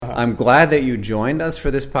I'm glad that you joined us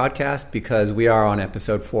for this podcast because we are on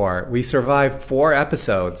episode 4. We survived 4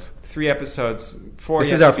 episodes. 3 episodes. 4.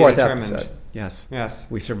 This is our 4th episode. Yes.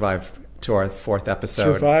 We survived to our 4th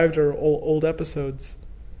episode. Survived our old episodes.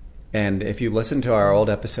 And if you listen to our old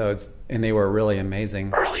episodes, and they were really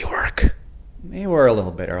amazing. Early work. They were a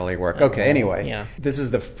little bit early work. Okay, anyway. Yeah. This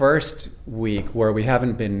is the first week where we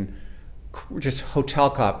haven't been just hotel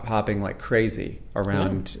hopping like crazy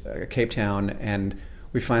around Cape Town, and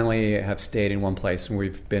we finally have stayed in one place, and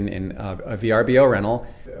we've been in a VRBO rental.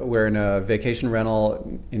 We're in a vacation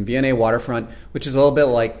rental in V&A waterfront, which is a little bit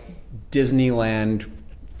like Disneyland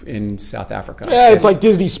in South Africa. Yeah, it's like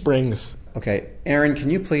Disney Springs. Okay, Aaron, can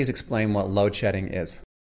you please explain what load shedding is?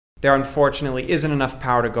 There unfortunately isn't enough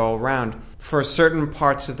power to go around. For certain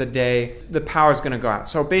parts of the day, the power is going to go out.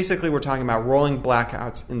 So basically we're talking about rolling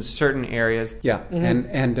blackouts in certain areas. Yeah,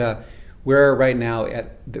 and we're right now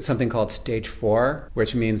at something called stage 4,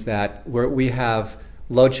 which means that we have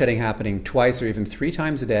load shedding happening twice or even 3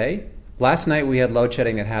 times a day. Last night we had load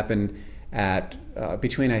shedding that happened at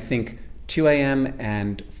between, I think, 2 a.m.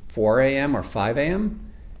 and 4 a.m. or 5 a.m.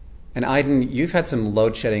 And Aiden, you've had some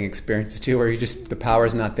load shedding experiences too, where the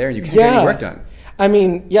power's not there and you can't get any work done. I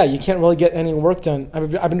mean, yeah, you can't really get any work done.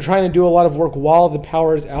 I've been trying to do a lot of work while the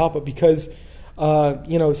power is out, but because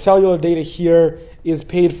cellular data here is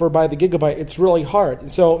paid for by the gigabyte, it's really hard.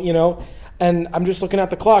 So and I'm just looking at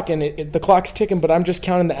the clock, and the clock's ticking, but I'm just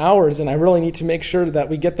counting the hours, and I really need to make sure that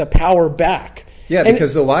we get the power back. Yeah,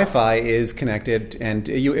 because the Wi-Fi is connected, and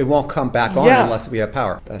it won't come back on unless we have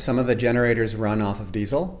power. Some of the generators run off of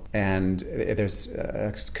diesel, and there's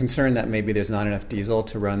a concern that maybe there's not enough diesel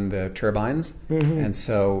to run the turbines,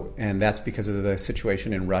 and that's because of the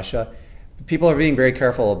situation in Russia. People are being very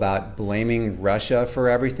careful about blaming Russia for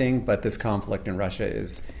everything, but this conflict in Russia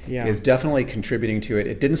is definitely contributing to it.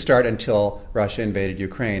 It didn't start until Russia invaded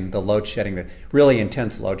Ukraine, the load shedding, the really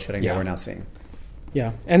intense load shedding that we're now seeing.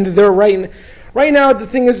 Yeah, and they're right now, the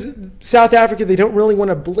thing is, South Africa, they don't really want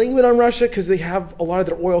to blame it on Russia because they have a lot of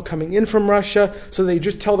their oil coming in from Russia, so they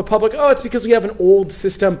just tell the public, it's because we have an old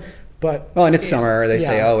system. But and it's summer. They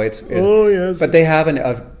say, yes. But they have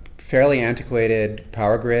a fairly antiquated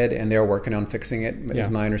power grid, and they're working on fixing it, is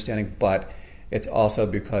my understanding. But it's also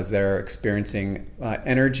because they're experiencing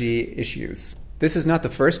energy issues. This is not the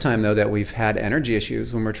first time, though, that we've had energy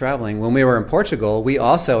issues when we're traveling. When we were in Portugal, we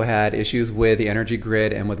also had issues with the energy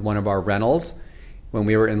grid and with one of our rentals when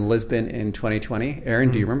we were in Lisbon in 2020. Aaron,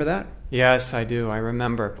 do you remember that? Yes, I do. I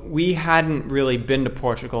remember. We hadn't really been to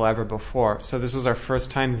Portugal ever before, so this was our first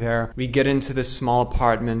time there. We get into this small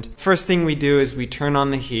apartment. First thing we do is we turn on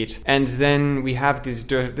the heat, and then we have this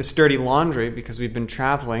dirty laundry because we've been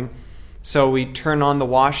traveling. So we turn on the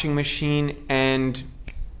washing machine, and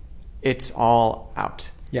it's all out.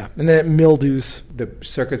 Yeah, and then it mildews. The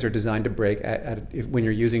circuits are designed to break when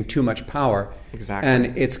you're using too much power. Exactly.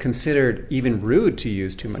 And it's considered even rude to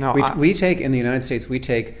use too much. No, in the United States, we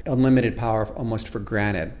take unlimited power almost for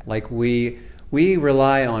granted. Like we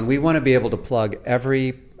want to be able to plug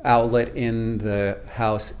every outlet in the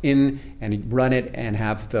house in and run it and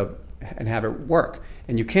have it work.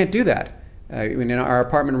 And you can't do that. In our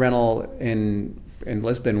apartment rental in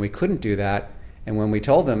Lisbon, we couldn't do that. And when we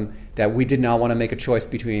told them that we did not want to make a choice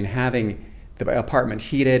between having the apartment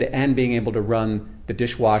heated and being able to run the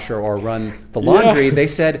dishwasher or run the laundry, they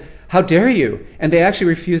said, "How dare you?" And they actually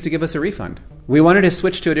refused to give us a refund. We wanted to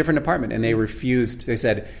switch to a different apartment, and they refused. They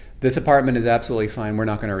said, "This apartment is absolutely fine. We're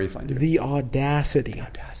not going to refund you." The audacity.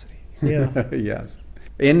 Yeah. Yes.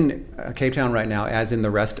 In Cape Town right now, as in the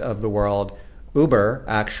rest of the world, Uber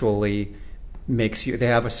actually they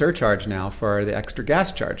have a surcharge now for the extra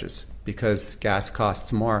gas charges because gas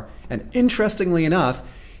costs more. And interestingly enough,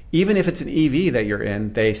 even if it's an EV that you're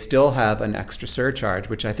in, they still have an extra surcharge,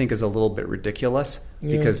 which I think is a little bit ridiculous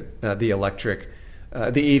because the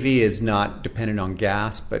EV is not dependent on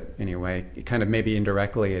gas, but anyway, kind of maybe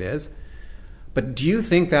indirectly it is. But do you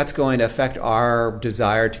think that's going to affect our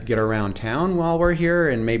desire to get around town while we're here,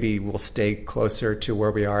 and maybe we'll stay closer to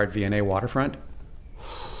where we are at V&A Waterfront?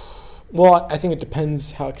 Well, I think it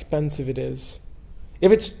depends how expensive it is.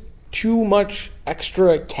 If it's too much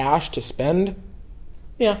extra cash to spend,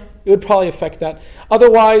 it would probably affect that.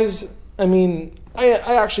 Otherwise, I mean, I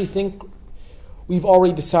actually think we've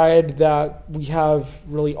already decided that we have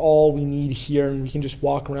really all we need here, and we can just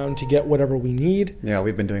walk around to get whatever we need. Yeah,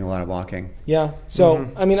 we've been doing a lot of walking. Yeah, so,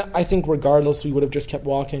 I mean, I think regardless, we would have just kept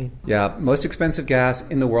walking. Yeah, most expensive gas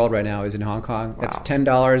in the world right now is in Hong Kong. Wow. It's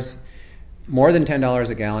 $10, more than $10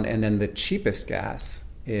 a gallon, and then the cheapest gas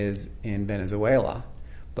is in Venezuela.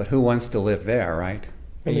 But who wants to live there, right?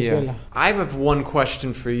 Venezuela. Yeah. I have one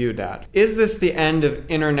question for you, Dad. Is this the end of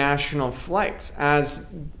international flights?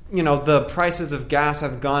 As you know, the prices of gas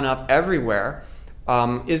have gone up everywhere.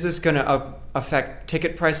 Is this going to affect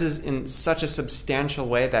ticket prices in such a substantial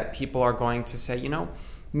way that people are going to say, you know,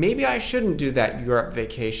 maybe I shouldn't do that Europe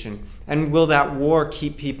vacation? And will that war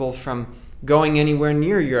keep people from going anywhere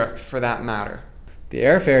near Europe for that matter? The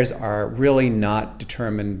airfares are really not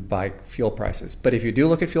determined by fuel prices. But if you do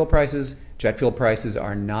look at fuel prices, jet fuel prices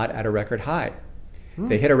are not at a record high.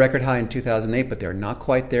 They hit a record high in 2008, but they're not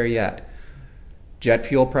quite there yet. Jet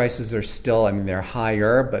fuel prices are still, I mean, they're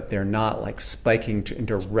higher, but they're not like spiking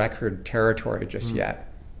into record territory just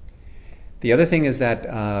yet. The other thing is that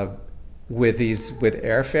with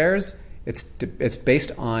airfares, it's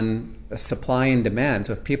based on supply and demand.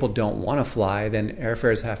 So if people don't want to fly, then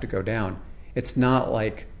airfares have to go down. It's not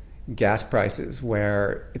like gas prices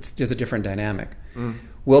where it's just a different dynamic.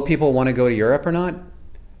 Will people want to go to Europe or not?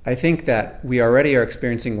 I think that we already are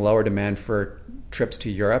experiencing lower demand for trips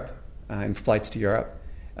to Europe and flights to Europe.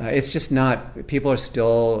 It's just not, people are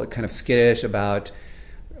still kind of skittish about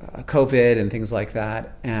COVID and things like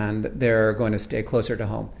that, and they're going to stay closer to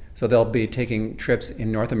home. So they'll be taking trips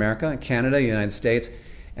in North America, Canada, United States,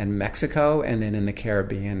 and Mexico, and then in the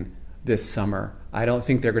Caribbean this summer. I don't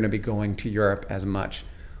think they're going to be going to Europe as much.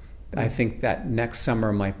 I think that next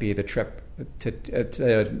summer might be the trip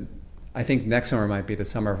I think next summer might be the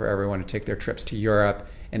summer for everyone to take their trips to Europe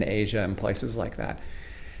and Asia and places like that.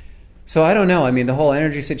 So I don't know. I mean, the whole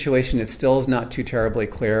energy situation is not too terribly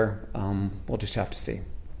clear. We'll just have to see.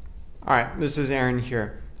 All right, this is Aaron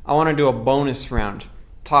here. I want to do a bonus round,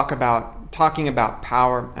 talking about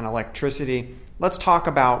power and electricity. Let's talk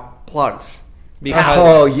about plugs.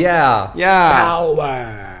 Because, yeah.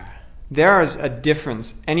 Power. There is a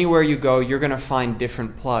difference. Anywhere you go, you're going to find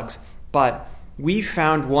different plugs. But we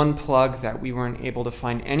found one plug that we weren't able to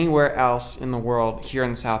find anywhere else in the world here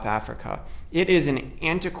in South Africa. It is an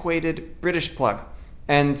antiquated British plug,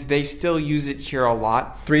 and they still use it here a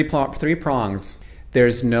lot. Three prongs.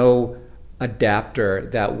 There's no adapter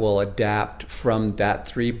that will adapt from that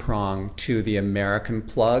 3-prong to the American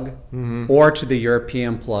plug or to the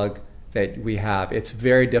European plug that we have. It's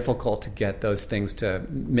very difficult to get those things to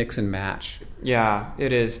mix and match. Yeah,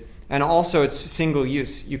 it is. And also it's single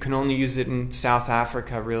use. You can only use it in South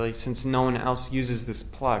Africa, really, since no one else uses this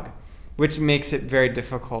plug, which makes it very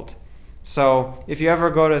difficult. So if you ever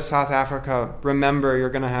go to South Africa, remember you're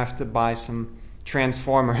going to have to buy some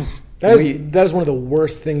transformers. That is one of the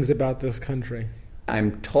worst things about this country.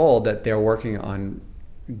 I'm told that they're working on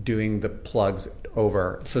doing the plugs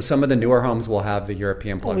over. So some of the newer homes will have the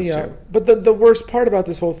European plugs too. But the worst part about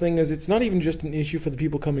this whole thing is it's not even just an issue for the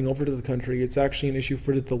people coming over to the country. It's actually an issue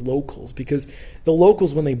for the locals, because the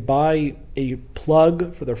locals, when they buy a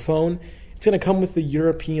plug for their phone, it's going to come with the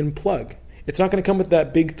European plug. It's not going to come with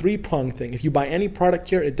that big 3-prong thing. If you buy any product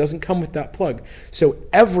here, it doesn't come with that plug. So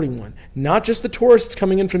everyone, not just the tourists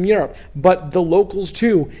coming in from Europe, but the locals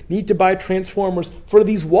too, need to buy transformers for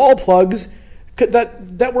these wall plugs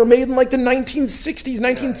that were made in like the 1960s,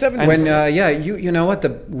 1970s. When you know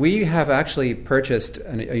what, we have actually purchased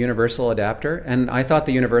a universal adapter, and I thought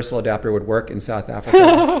the universal adapter would work in South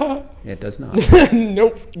Africa. It does not.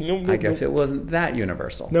 Nope. I guess it wasn't that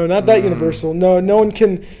universal. No, not that universal. No one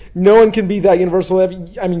can be that universal.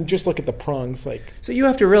 I mean, just look at the prongs. So you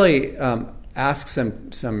have to really ask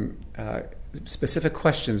some specific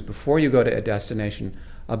questions before you go to a destination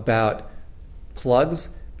about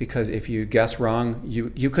plugs. Because if you guess wrong,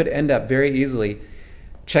 you could end up very easily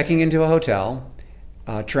checking into a hotel,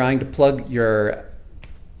 trying to plug your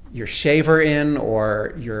shaver in,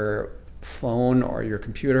 or your phone or your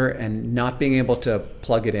computer, and not being able to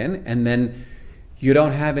plug it in, and then you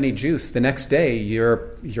don't have any juice. The next day,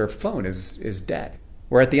 your phone is dead.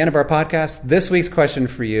 We're at the end of our podcast. This week's question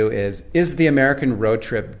for you is the American road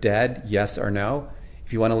trip dead? Yes or no?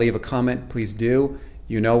 If you want to leave a comment, please do.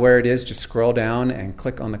 You know where it is. Just scroll down and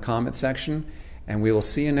click on the comment section, and we will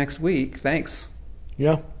see you next week. Thanks.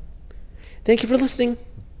 Yeah. Thank you for listening.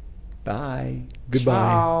 Bye.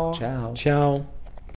 Goodbye. Ciao. Ciao.